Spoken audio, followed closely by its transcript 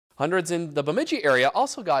Hundreds in the Bemidji area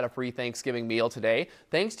also got a free Thanksgiving meal today,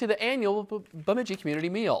 thanks to the annual Bemidji Community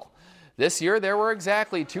Meal. This year, there were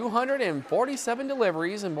exactly 247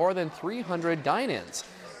 deliveries and more than 300 dine-ins.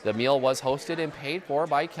 The meal was hosted and paid for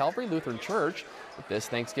by Calvary Lutheran Church. With this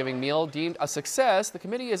Thanksgiving meal deemed a success, the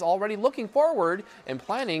committee is already looking forward and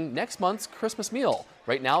planning next month's Christmas meal.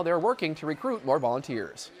 Right now, they're working to recruit more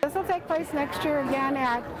volunteers. This will take place next year again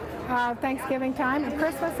at Thanksgiving time. And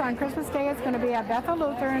Christmas, on Christmas Day, it's going to be at Bethel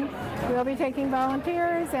Lutheran. We'll be taking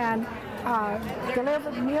volunteers and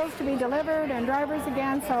meals to be delivered and drivers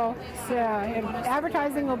again. So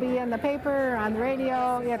advertising will be in the paper, on the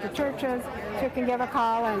radio, at the churches. So you can give a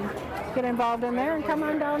call and get involved in there and come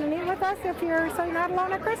on down and eat with us so you're not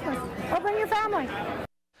alone at Christmas. Or bring your family.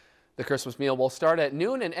 The Christmas meal will start at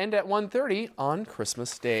noon and end at 1:30 on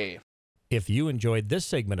Christmas Day. If you enjoyed this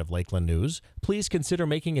segment of Lakeland News, please consider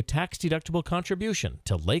making a tax-deductible contribution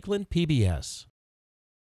to Lakeland PBS.